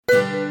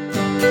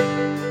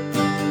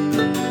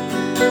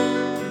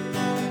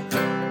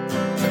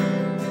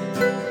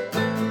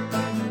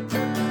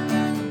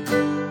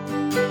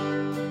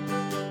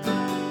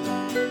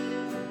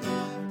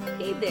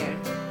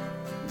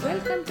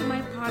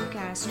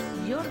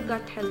Your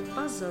Gut Health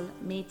Puzzle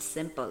Made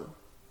Simple.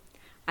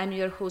 I'm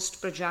your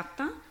host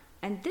Prajakta,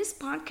 and this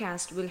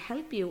podcast will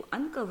help you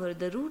uncover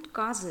the root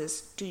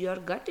causes to your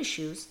gut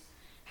issues,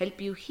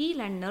 help you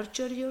heal and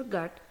nurture your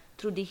gut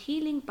through the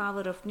healing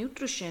power of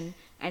nutrition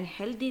and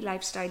healthy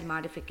lifestyle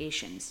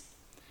modifications.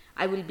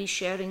 I will be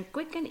sharing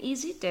quick and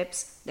easy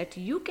tips that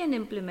you can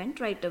implement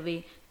right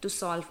away to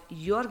solve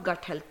your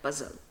gut health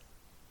puzzle.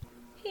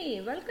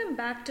 Hey, welcome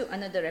back to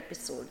another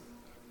episode.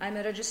 I'm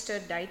a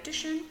registered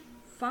dietitian,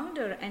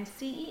 founder and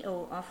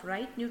CEO of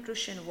Right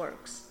Nutrition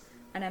Works,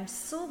 and I'm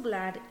so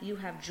glad you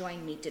have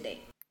joined me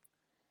today.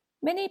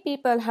 Many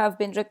people have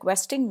been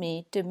requesting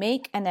me to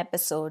make an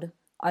episode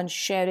on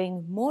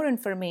sharing more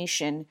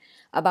information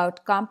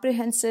about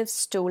comprehensive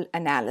stool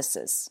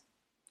analysis.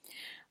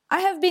 I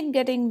have been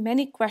getting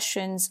many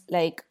questions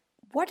like,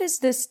 what is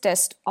this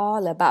test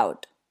all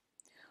about?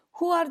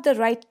 Who are the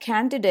right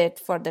candidate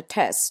for the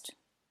test?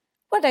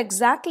 What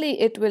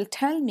exactly it will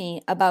tell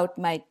me about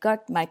my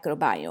gut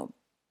microbiome?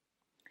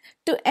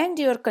 To end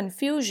your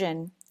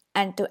confusion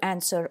and to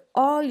answer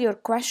all your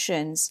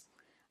questions,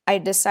 I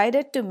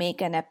decided to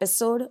make an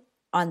episode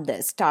on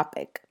this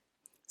topic.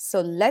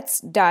 So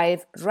let's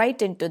dive right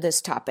into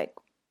this topic.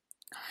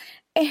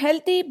 A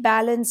healthy,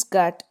 balanced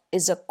gut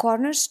is a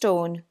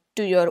cornerstone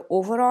to your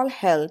overall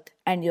health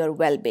and your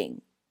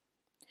well-being.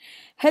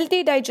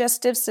 Healthy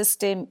digestive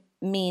system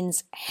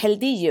means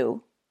healthy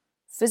you,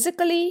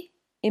 physically,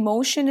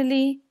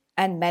 emotionally,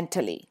 and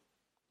mentally.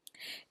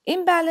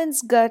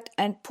 Imbalanced gut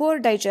and poor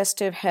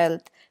digestive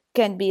health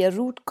can be a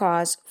root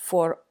cause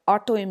for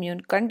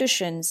autoimmune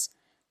conditions,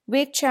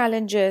 weight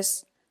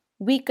challenges,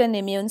 weakened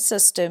immune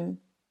system,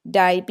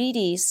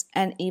 diabetes,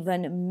 and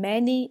even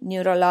many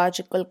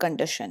neurological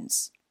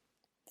conditions.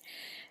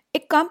 A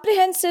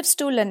comprehensive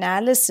stool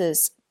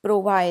analysis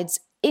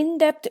provides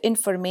in-depth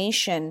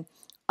information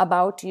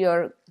about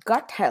your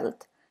gut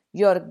health,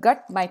 your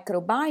gut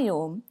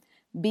microbiome,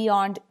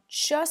 beyond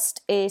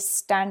just a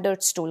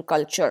standard stool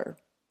culture.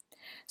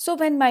 So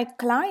when my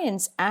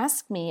clients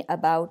ask me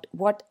about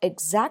what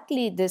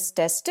exactly this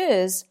test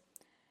is,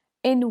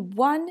 in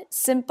one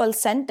simple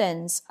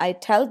sentence, I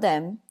tell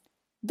them,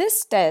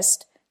 this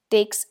test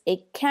takes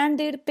a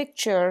candid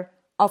picture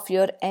of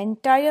your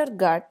entire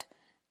gut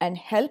and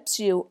helps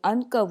you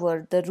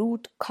uncover the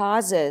root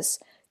causes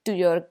to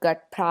your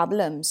gut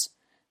problems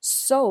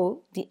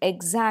so the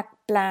exact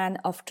plan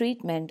of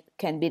treatment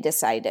can be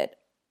decided.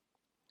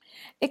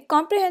 A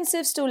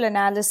comprehensive stool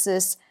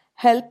analysis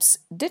helps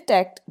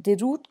detect the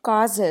root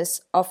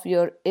causes of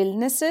your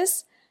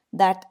illnesses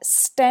that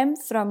stem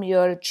from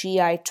your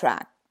GI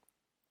tract.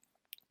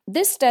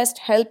 This test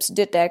helps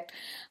detect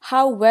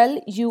how well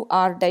you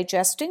are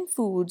digesting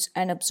foods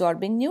and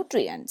absorbing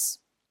nutrients.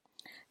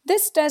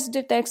 This test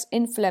detects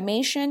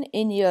inflammation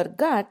in your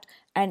gut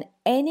and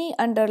any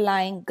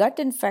underlying gut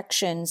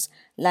infections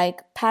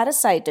like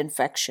parasite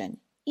infection,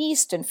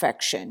 yeast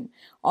infection,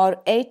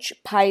 or H.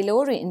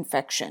 pylori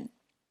infection.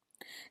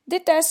 The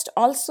test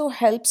also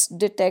helps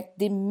detect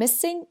the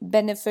missing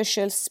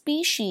beneficial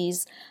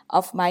species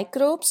of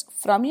microbes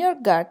from your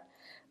gut,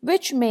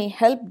 which may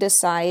help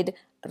decide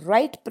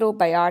right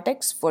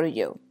probiotics for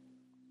you.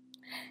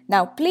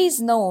 Now,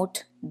 please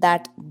note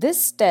that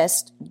this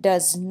test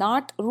does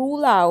not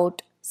rule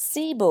out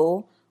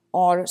SIBO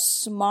or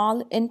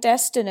small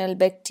intestinal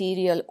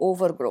bacterial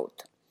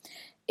overgrowth.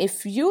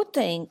 If you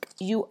think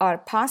you are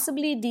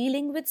possibly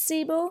dealing with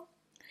SIBO,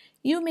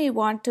 you may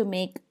want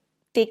to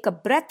take a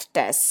breath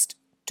test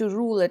to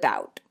rule it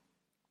out.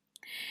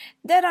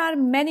 There are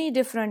many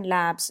different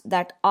labs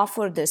that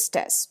offer this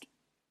test.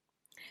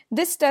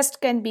 This test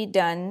can be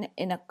done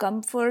in a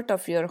comfort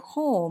of your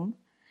home,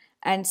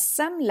 and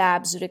some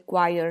labs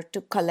require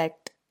to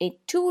collect a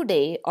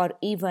 2-day or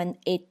even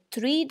a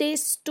 3-day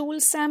stool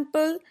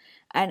sample,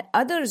 and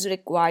others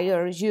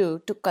require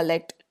you to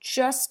collect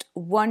just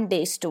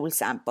 1-day stool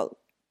sample.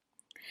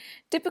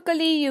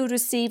 Typically, you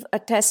receive a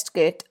test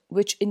kit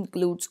which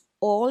includes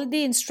all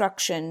the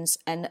instructions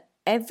and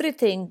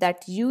everything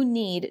that you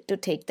need to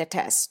take the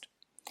test.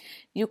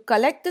 You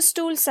collect the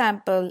stool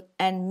sample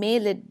and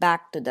mail it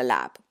back to the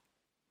lab.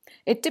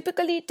 It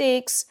typically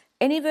takes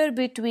anywhere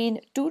between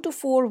 2 to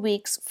 4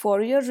 weeks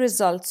for your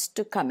results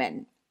to come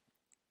in.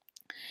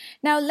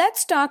 Now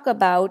let's talk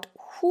about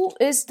who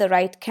is the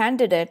right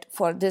candidate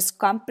for this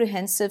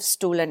comprehensive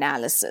stool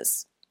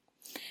analysis.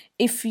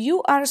 If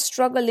you are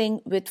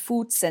struggling with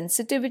food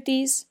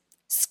sensitivities,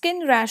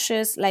 skin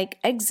rashes like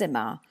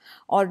eczema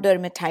or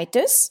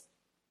dermatitis,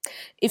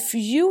 if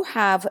you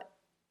have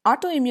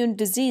autoimmune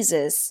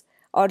diseases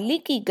or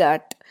leaky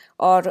gut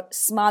or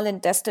small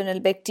intestinal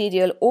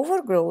bacterial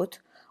overgrowth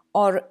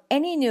or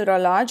any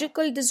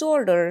neurological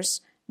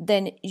disorders,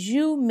 then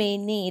you may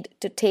need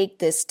to take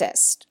this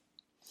test.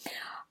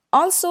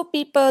 Also,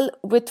 people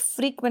with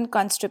frequent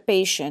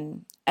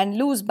constipation and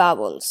loose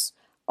bowels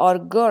or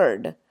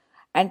GERD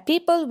and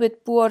people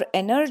with poor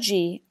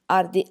energy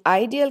are the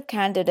ideal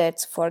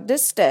candidates for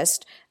this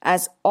test,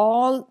 as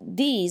all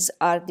these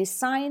are the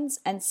signs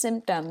and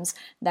symptoms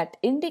that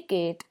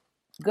indicate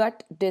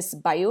gut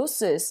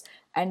dysbiosis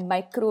and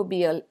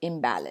microbial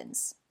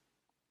imbalance.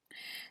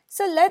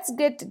 So let's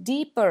get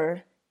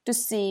deeper to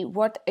see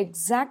what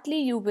exactly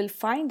you will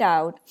find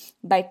out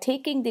by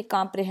taking the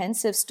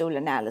comprehensive stool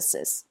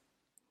analysis.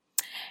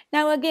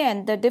 Now,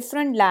 again, the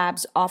different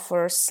labs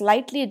offer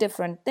slightly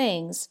different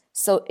things,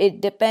 so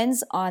it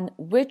depends on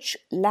which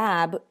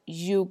lab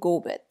you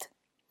go with.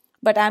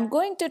 But I'm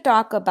going to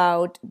talk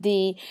about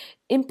the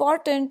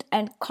important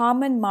and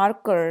common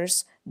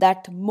markers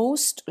that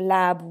most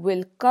lab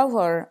will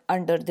cover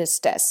under this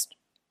test.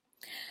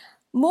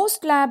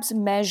 Most labs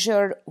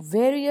measure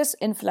various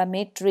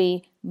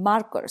inflammatory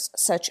markers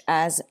such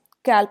as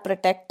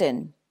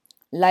calprotectin,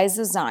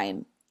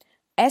 lysozyme,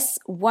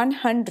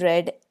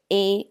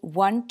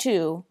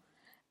 S100A12,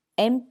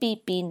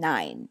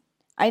 MPP9.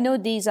 I know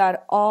these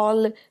are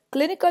all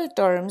clinical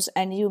terms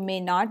and you may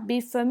not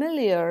be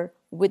familiar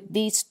with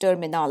these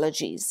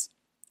terminologies.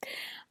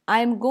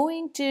 I'm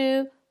going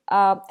to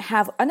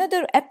have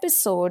another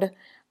episode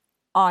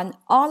on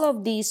all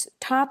of these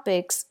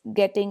topics,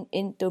 getting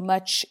into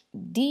much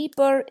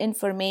deeper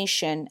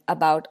information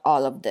about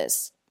all of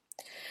this.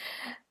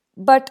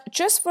 But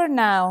just for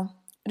now,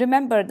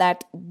 remember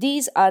that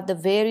these are the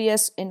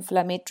various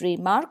inflammatory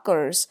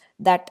markers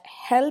that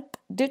help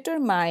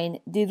determine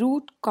the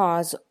root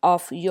cause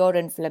of your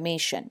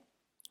inflammation.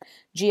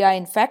 GI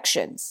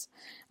infections,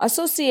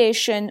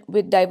 association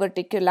with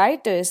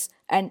diverticulitis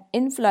and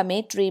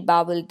inflammatory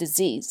bowel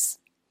disease.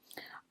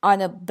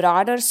 On a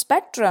broader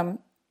spectrum,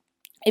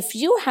 if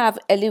you have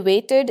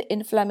elevated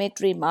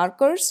inflammatory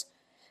markers,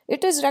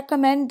 it is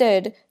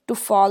recommended to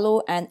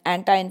follow an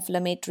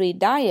anti-inflammatory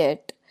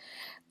diet,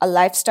 a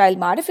lifestyle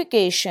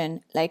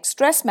modification like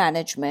stress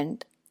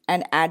management,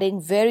 and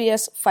adding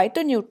various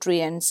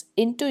phytonutrients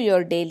into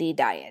your daily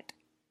diet.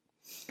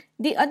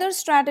 The other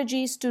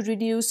strategies to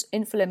reduce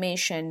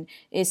inflammation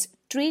is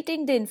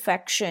treating the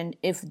infection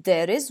if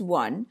there is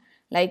one,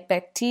 like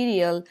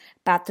bacterial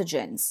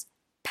pathogens,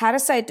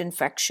 parasite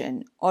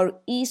infection,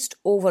 or yeast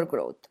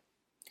overgrowth.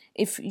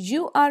 If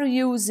you are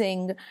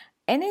using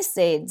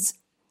NSAIDs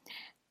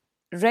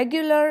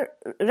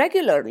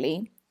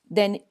regularly,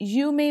 then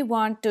you may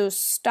want to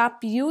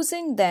stop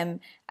using them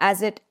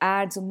as it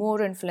adds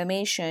more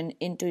inflammation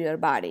into your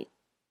body.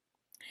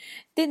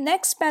 The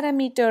next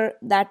parameter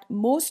that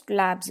most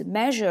labs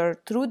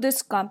measure through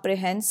this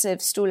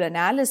comprehensive stool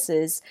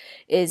analysis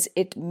is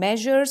it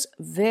measures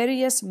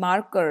various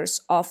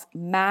markers of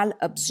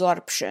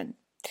malabsorption,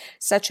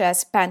 such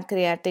as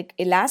pancreatic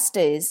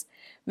elastase,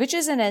 which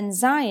is an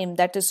enzyme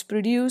that is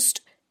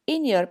produced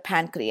in your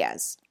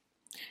pancreas.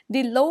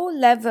 The low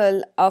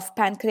level of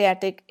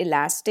pancreatic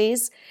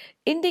elastase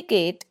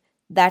indicate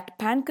that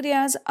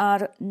pancreas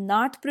are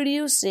not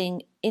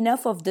producing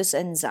enough of this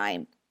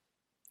enzyme.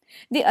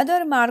 The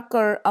other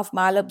marker of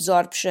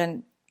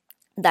malabsorption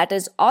that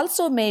is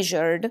also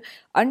measured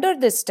under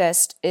this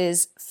test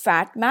is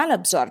fat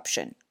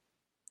malabsorption.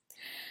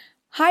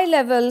 High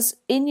levels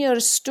in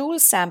your stool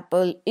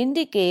sample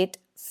indicate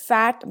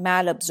fat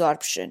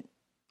malabsorption.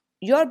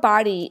 Your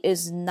body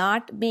is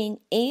not being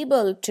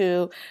able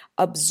to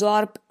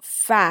absorb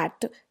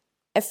fat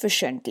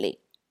efficiently.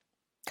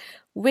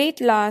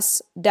 Weight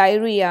loss,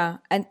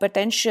 diarrhea, and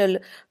potential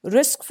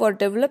risk for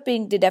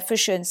developing the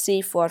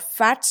deficiency for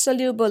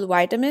fat-soluble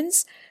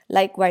vitamins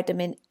like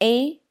vitamin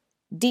A,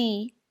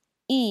 D,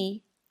 E,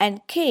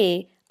 and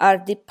K are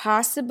the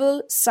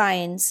possible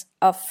signs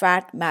of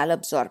fat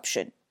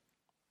malabsorption.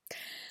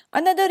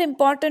 Another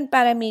important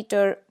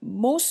parameter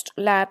most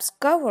labs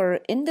cover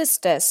in this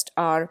test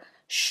are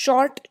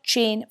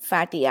short-chain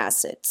fatty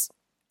acids.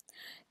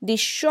 The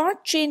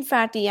short-chain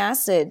fatty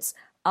acids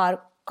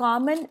are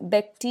common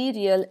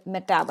bacterial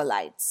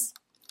metabolites.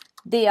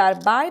 They are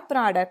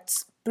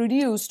byproducts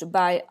produced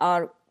by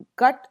our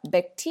gut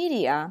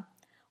bacteria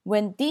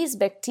when these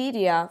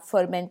bacteria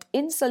ferment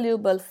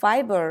insoluble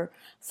fiber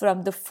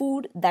from the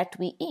food that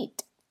we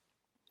eat.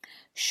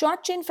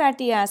 Short-chain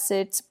fatty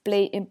acids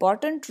play an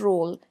important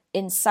role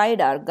inside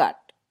our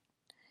gut.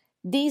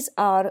 These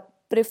are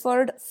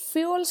preferred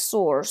fuel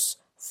source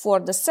for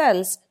the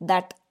cells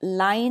that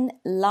line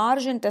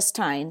large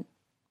intestine.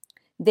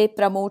 They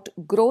promote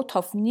growth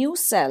of new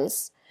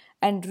cells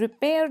and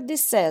repair the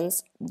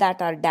cells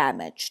that are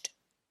damaged.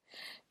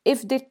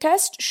 If the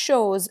test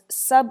shows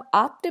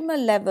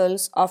suboptimal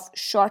levels of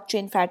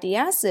short-chain fatty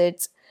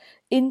acids,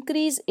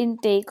 increase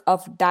intake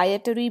of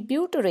dietary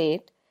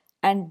butyrate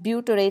and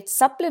butyrate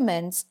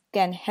supplements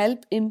can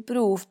help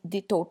improve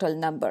the total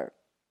number.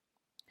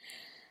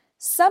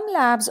 Some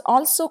labs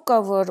also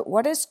cover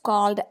what is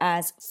called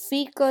as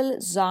fecal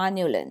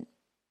zonulin.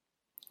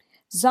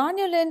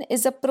 Zonulin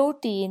is a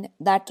protein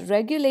that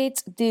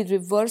regulates the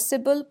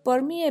reversible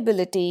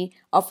permeability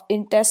of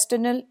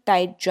intestinal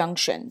tight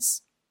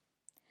junctions.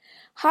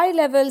 High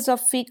levels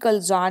of fecal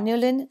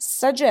zonulin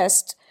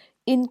suggest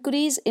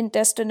increased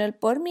intestinal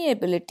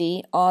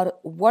permeability, or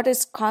what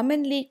is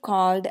commonly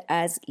called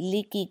as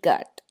leaky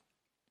gut.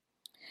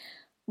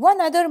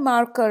 One other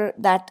marker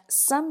that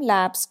some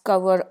labs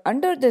cover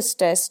under this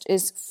test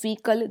is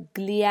fecal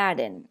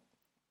gliadin.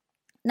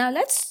 Now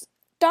let's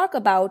talk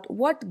about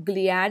what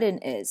gliadin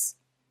is.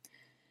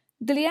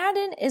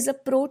 Gliadin is a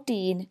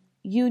protein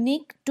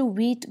unique to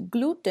wheat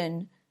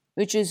gluten,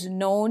 which is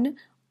known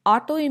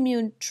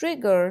autoimmune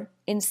trigger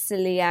in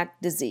celiac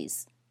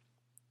disease.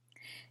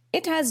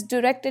 It has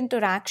direct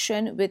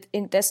interaction with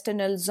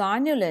intestinal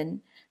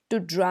zonulin to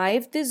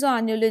drive the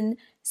zonulin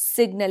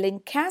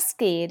signaling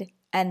cascade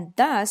and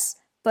thus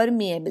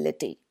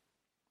permeability.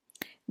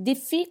 The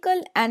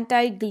fecal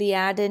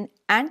anti-gliadin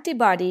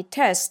antibody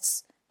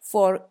tests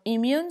for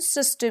immune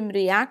system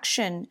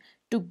reaction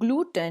to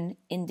gluten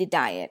in the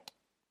diet.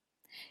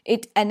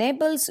 It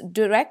enables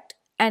direct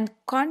and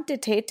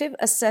quantitative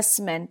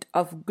assessment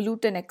of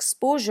gluten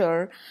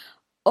exposure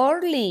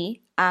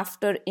early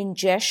after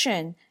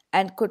ingestion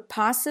and could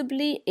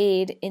possibly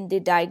aid in the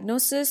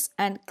diagnosis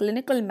and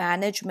clinical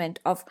management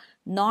of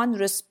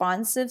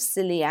non-responsive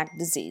celiac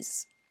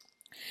disease.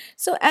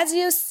 So, as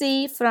you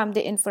see from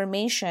the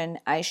information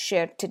I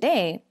shared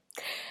today,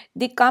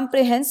 the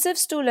comprehensive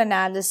stool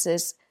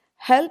analysis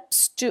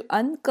helps to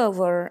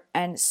uncover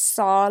and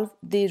solve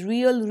the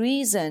real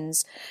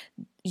reasons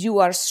you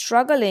are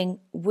struggling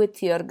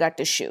with your gut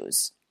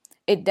issues.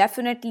 It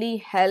definitely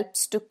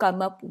helps to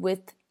come up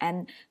with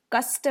an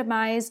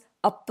customized,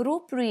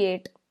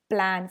 appropriate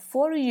plan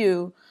for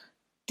you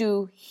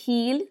to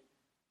heal,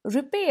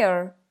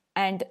 repair,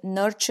 and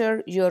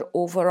nurture your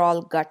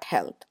overall gut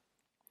health.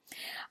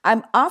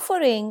 I'm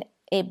offering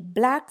a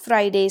Black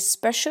Friday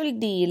special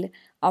deal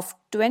of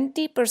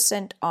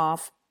 20%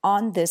 off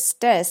on this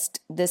test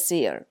this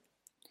year.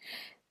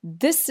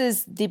 This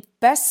is the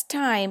best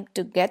time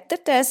to get the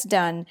test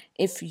done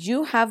if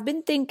you have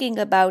been thinking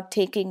about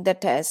taking the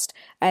test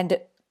and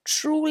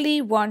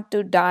truly want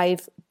to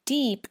dive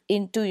deep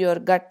into your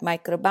gut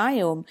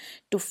microbiome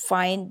to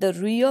find the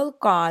real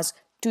cause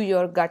to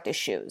your gut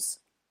issues.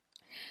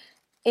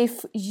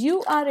 If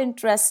you are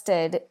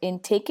interested in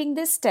taking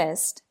this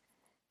test,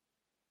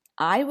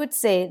 I would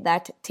say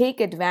that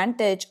take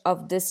advantage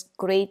of this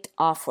great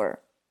offer.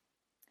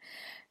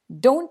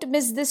 Don't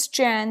miss this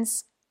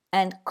chance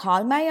and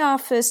call my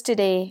office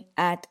today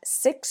at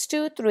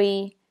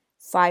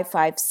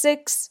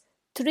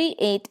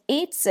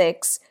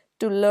 623-556-3886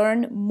 to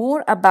learn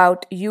more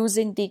about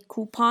using the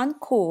coupon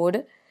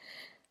code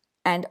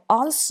and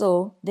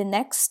also the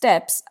next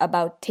steps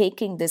about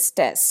taking this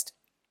test.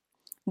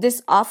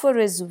 This offer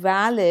is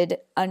valid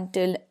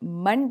until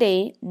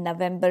Monday,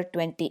 November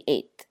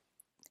 28th.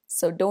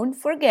 So don't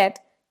forget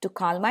to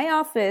call my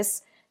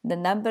office. The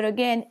number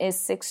again is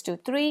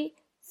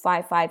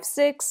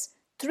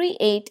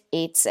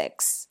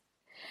 623-556-3886.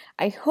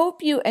 I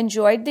hope you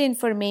enjoyed the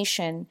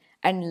information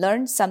and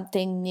learned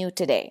something new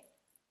today.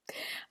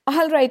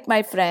 All right,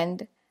 my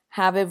friend,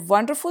 have a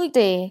wonderful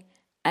day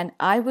and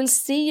I will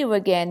see you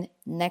again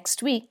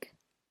next week.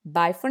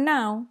 Bye for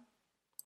now.